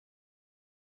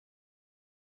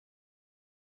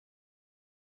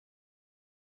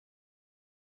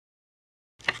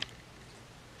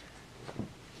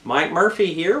Mike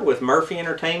Murphy here with Murphy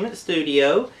Entertainment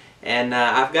Studio, and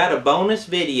I've got a bonus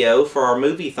video for our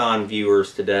Movie-thon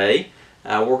viewers today.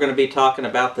 We're going to be talking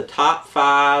about the top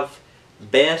 5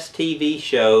 best TV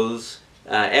shows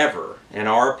ever, in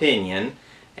our opinion,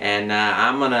 and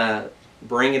I'm going to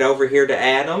bring it over here to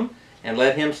Adam and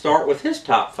let him start with his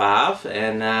top 5,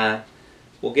 and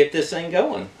we'll get this thing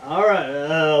going. Alright,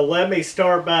 let me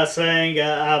start by saying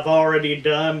I've already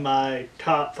done my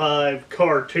top 5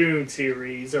 cartoon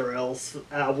series, or else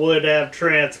I would have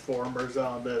Transformers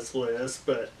on this list,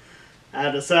 but I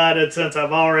decided since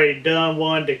I've already done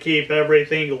one to keep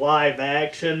everything live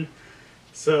action.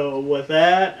 So with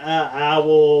that, I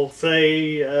will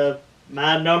say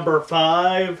my number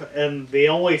 5, and the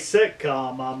only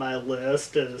sitcom on my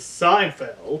list, is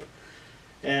Seinfeld.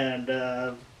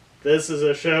 And this is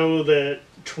a show that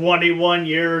 21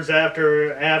 years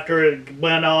after it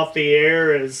went off the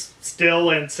air is still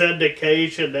in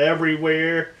syndication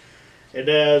everywhere. It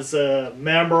has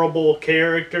memorable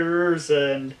characters,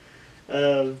 and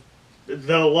the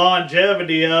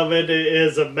longevity of it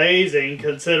is amazing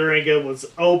considering it was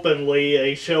openly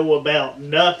a show about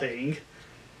nothing.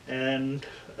 And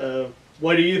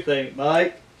what do you think,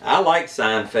 Mike? I like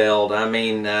Seinfeld. I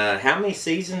mean, how many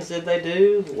seasons did they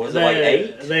do? Was it like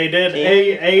 8? They did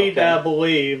 8, okay. I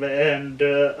believe. And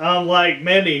unlike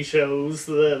many shows,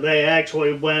 they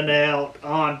actually went out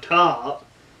on top.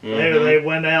 Mm-hmm. They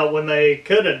went out when they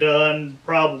could have done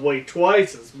probably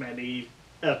twice as many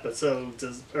episodes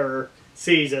or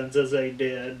seasons as they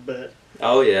did. But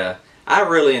oh yeah, I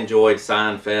really enjoyed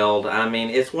Seinfeld. I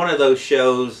mean, it's one of those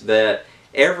shows that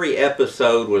every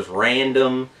episode was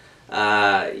random.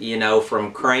 You know,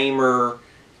 from Kramer,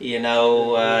 you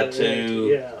know,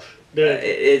 to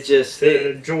it's just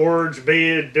George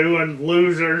doing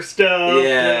loser stuff.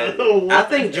 Yeah, I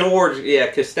think George,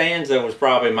 Costanza was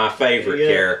probably my favorite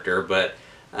character, but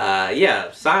yeah,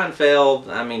 Seinfeld.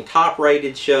 I mean,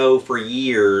 top-rated show for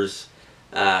years.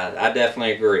 I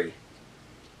definitely agree.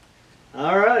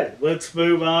 All right, let's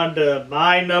move on to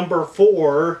my number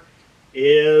 4.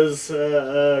 Is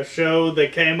a show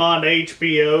that came on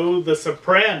HBO, The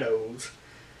Sopranos.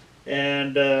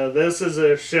 And this is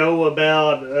a show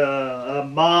about a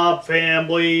mob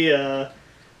family. The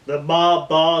mob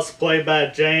boss, played by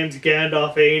James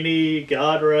Gandolfini,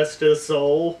 God rest his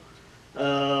soul.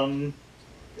 And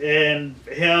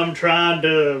him trying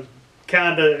to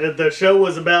the show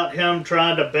was about him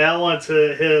trying to balance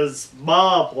his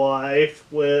mob life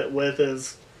with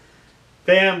his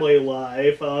family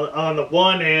life. On the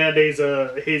one hand, he's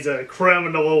a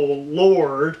criminal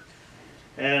lord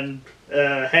and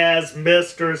has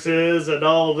mistresses and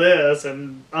all this,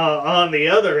 and on the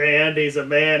other hand, he's a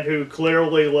man who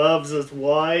clearly loves his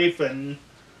wife and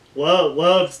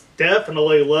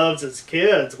definitely loves his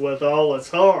kids with all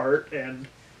his heart, and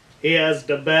he has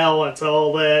to balance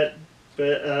all that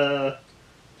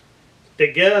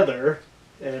together.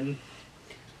 And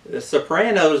The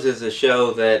Sopranos is a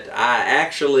show that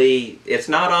it's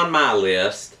not on my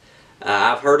list.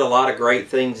 I've heard a lot of great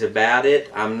things about it.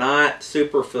 I'm not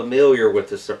super familiar with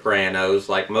The Sopranos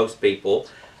like most people,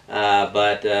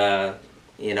 but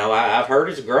you know, I've heard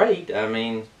it's great. I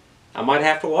mean, I might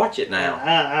have to watch it now.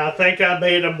 I think I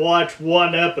made him watch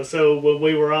one episode when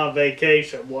we were on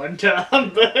vacation one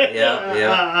time, but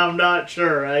I'm not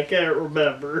sure. I can't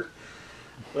remember.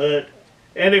 But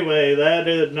anyway, that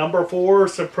is number 4,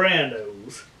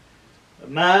 Sopranos.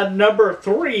 My number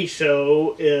 3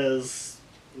 show is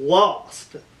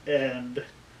Lost, and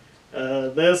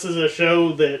this is a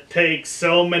show that takes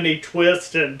so many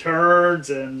twists and turns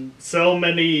and so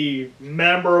many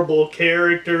memorable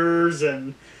characters,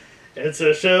 and it's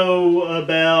a show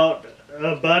about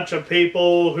a bunch of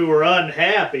people who are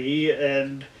unhappy,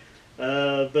 and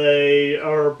they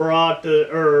are brought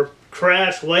to,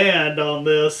 crash land on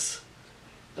this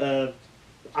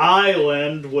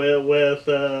island with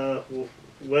a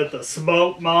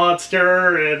smoke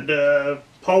monster and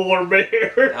polar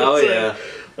bears. Oh yeah.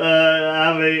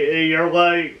 I mean, you're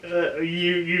like,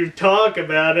 you talk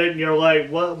about it and you're like,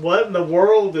 what in the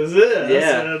world is this?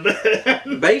 Yeah.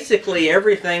 Basically,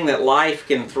 everything that life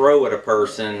can throw at a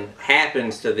person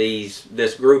happens to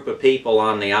this group of people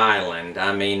on the island.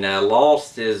 I mean,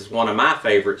 Lost is one of my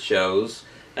favorite shows.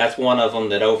 That's one of them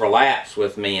that overlaps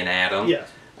with me and Adam.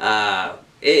 Yeah.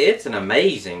 It's an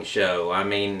amazing show. I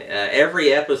mean,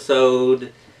 every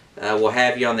episode will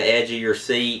have you on the edge of your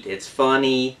seat. It's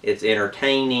funny. It's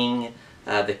entertaining.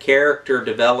 The character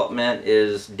development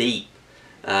is deep.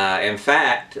 In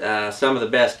fact, some of the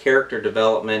best character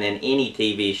development in any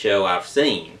TV show I've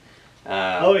seen.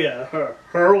 Oh yeah,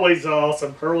 Hurley's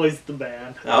awesome. Hurley's the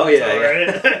man. Oh yeah,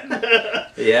 yeah.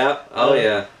 Yeah. Oh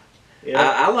yeah. Yeah.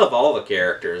 I love all the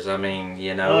characters. I mean,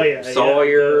 you know, Oh yeah,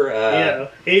 Sawyer. yeah,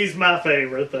 he's my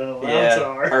favorite though. Yeah, I'm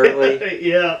sorry. Hurley.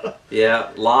 Yeah.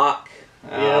 Yeah, Locke.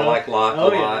 Yeah. I like Locke a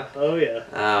Oh yeah. lot. Oh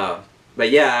yeah.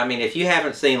 But yeah, I mean, if you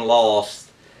haven't seen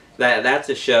Lost, that's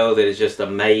a show that is just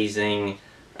amazing.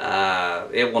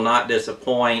 It will not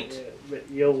disappoint. Yeah, but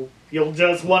you'll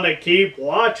just want to keep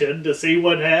watching to see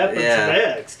what happens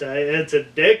next. It's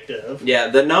addictive. Yeah,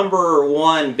 the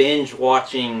 #1 binge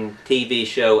watching TV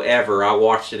show ever. I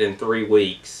watched it in 3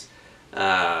 weeks.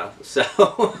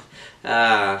 So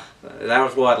that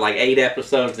was what, like 8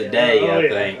 episodes a day, I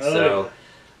think. So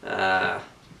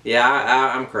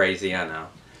yeah, I'm crazy. I know.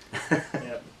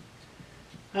 Yep.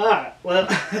 All right. Well,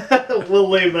 we'll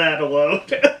leave that alone.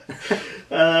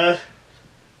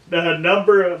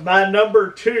 My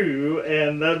number 2,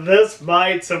 and this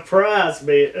might surprise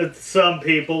some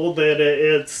people that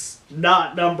it's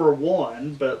not number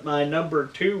 1, but my number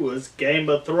 2 is Game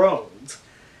of Thrones,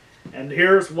 and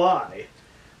here's why.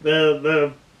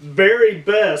 The very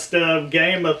best of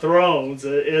Game of Thrones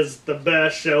is the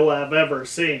best show I've ever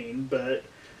seen, but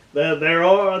there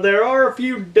are a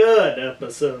few dud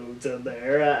episodes in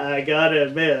there, I gotta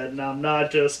admit, and I'm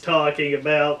not just talking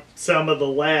about some of the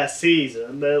last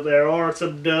season. There are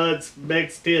some duds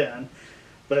mixed in,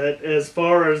 but as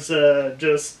far as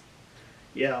just,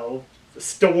 you know,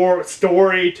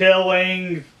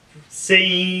 storytelling,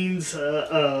 scenes,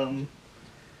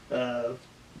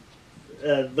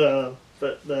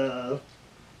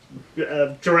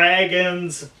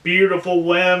 dragons, beautiful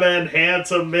women,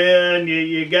 handsome men.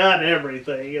 You got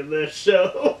everything in this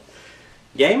show.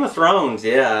 Game of Thrones,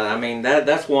 yeah. I mean,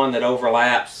 that's one that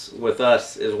overlaps with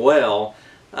us as well.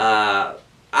 I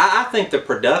think the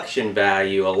production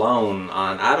value alone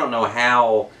I don't know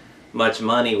how much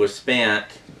money was spent,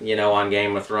 you know, on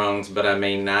Game of Thrones, but I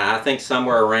mean, I think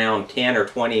somewhere around 10 or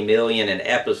 20 million an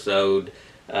episode.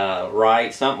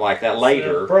 Right, something like that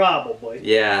later. Probably.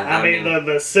 Yeah. I mean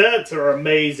the sets are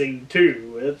amazing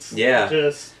too. It's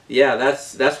just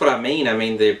that's what I mean. I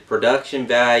mean the production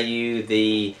value,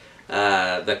 the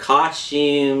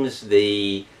costumes,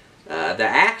 the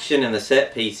action and the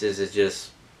set pieces is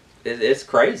just it's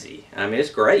crazy. I mean it's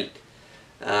great.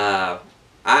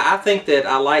 I think that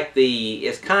I like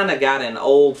it's kind of got an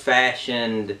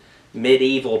old-fashioned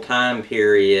medieval time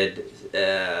period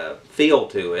feel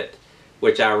to it,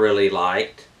 which I really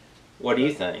liked. What do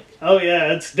you think? Oh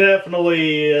yeah, it's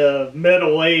definitely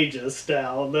Middle Ages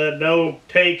style. No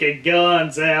taking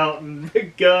guns out and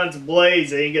guns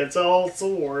blazing. It's all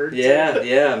swords.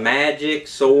 Yeah, magic,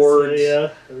 swords. Yeah,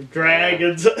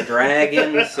 dragons.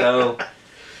 Dragons. So,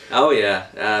 oh yeah,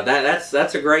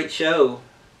 that's a great show.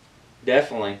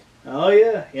 Definitely. Oh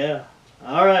yeah.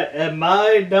 All right, and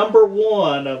my number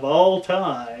 1 of all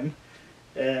time,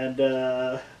 and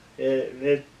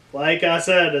it like I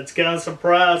said, it's going to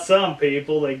surprise some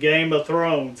people that Game of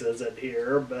Thrones isn't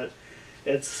here, but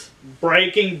it's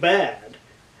Breaking Bad.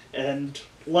 And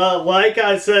like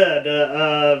I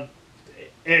said,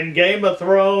 in Game of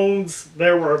Thrones,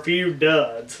 there were a few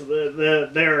duds.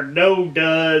 There are no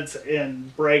duds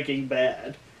in Breaking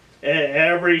Bad.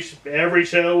 Every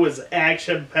show is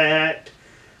action-packed.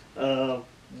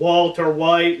 Walter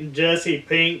White and Jesse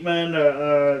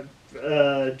Pinkman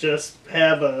just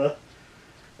have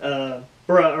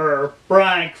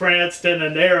Bryan Cranston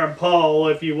and Aaron Paul,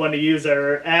 if you want to use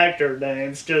their actor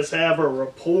names, just have a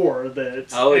rapport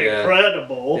that's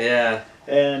incredible. Yeah.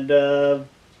 And, their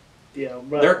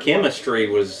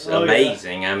chemistry was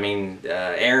amazing. I mean,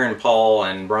 Aaron Paul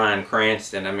and Bryan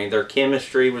Cranston, I mean, their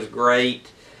chemistry was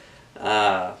great.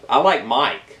 I like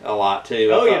Mike a lot,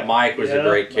 too. I thought Mike was a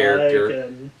great character.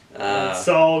 And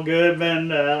Saul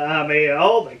Goodman, I mean,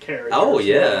 all the characters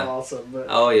were awesome. But,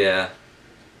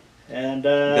 and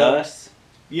Gus?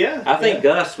 Yeah. I think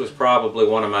Gus was probably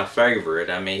one of my favorite.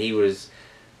 I mean, he was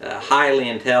highly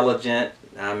intelligent.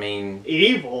 I mean...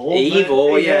 Evil.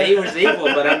 Yeah, he was evil,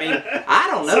 but I mean, I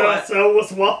don't know. So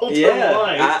was Walter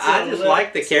White. I just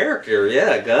like the character.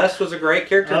 Yeah, Gus was a great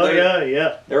character. Oh,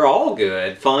 yeah. They're all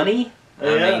good. Funny.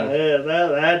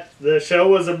 The show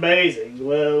was amazing.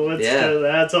 Well,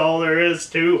 that's all there is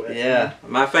to it. Yeah,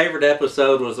 my favorite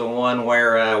episode was the one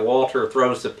where Walter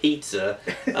throws the pizza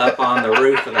up on the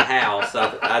roof of the house.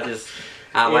 I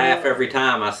laugh every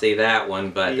time I see that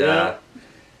one. But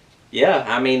yeah,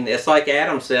 I mean, it's like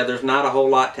Adam said. There's not a whole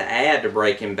lot to add to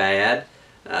Breaking Bad.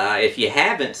 If you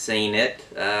haven't seen it,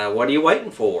 what are you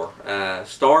waiting for?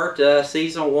 Start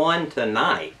season 1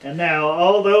 tonight. And now,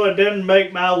 although it didn't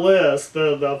make my list,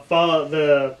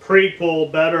 the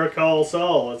prequel Better Call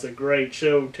Saul is a great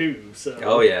show too. So.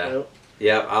 Oh yeah,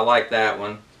 yep, I like that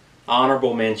one.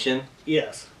 Honorable mention.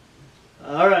 Yes.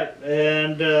 All right,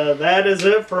 and that is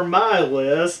it for my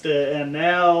list. And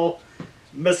now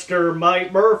Mr.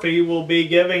 Mike Murphy will be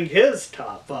giving his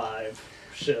top 5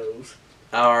 shows.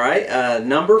 All right,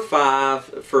 number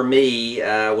 5 for me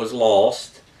was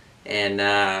Lost,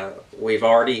 and we've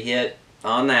already hit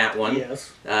on that one.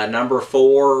 Yes. Number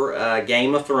 4,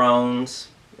 Game of Thrones.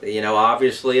 You know,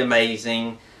 obviously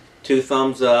amazing. 2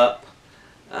 thumbs up.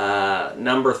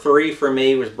 Number 3 for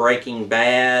me was Breaking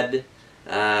Bad.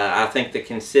 I think the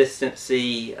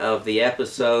consistency of the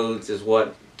episodes is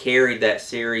what carried that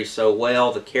series so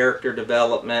well. The character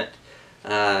development,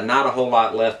 not a whole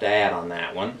lot left to add on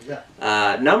that one.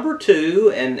 Yeah. Number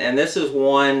 2, and this is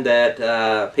one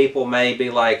that people may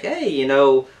be like, hey, you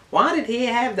know, why did he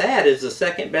have that as the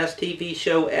second best TV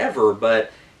show ever?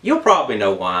 But you'll probably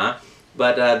know why.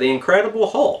 But The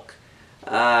Incredible Hulk.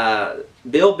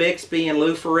 Bill Bixby and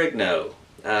Lou Ferrigno.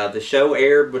 The show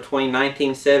aired between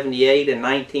 1978 and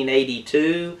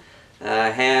 1982.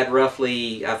 Had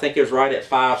roughly, I think it was right at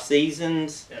 5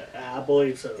 seasons. I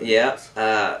believe so. Yeah.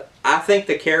 I think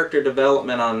the character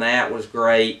development on that was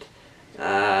great.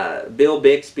 Bill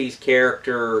Bixby's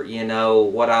character, you know,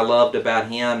 what I loved about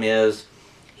him is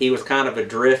he was kind of a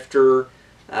drifter,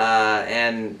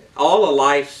 and all of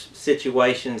life's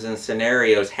situations and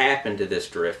scenarios happened to this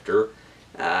drifter.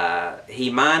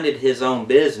 He minded his own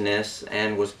business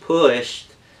and was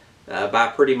pushed by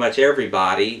pretty much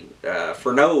everybody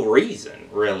for no reason,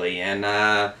 really.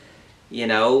 And, you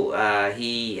know,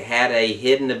 he had a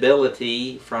hidden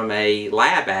ability from a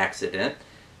lab accident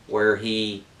where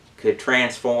he could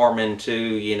transform into,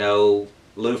 you know,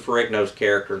 Lou Ferrigno's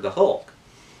character, the Hulk.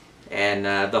 And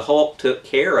the Hulk took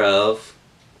care of,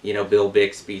 you know, Bill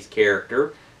Bixby's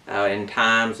character in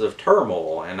times of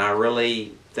turmoil. And I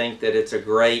really think that it's a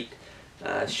great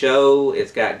show.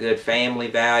 It's got good family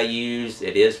values.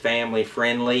 It is family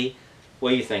friendly. What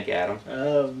do you think, Adam?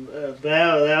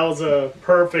 That was a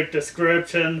perfect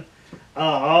description.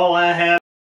 All I have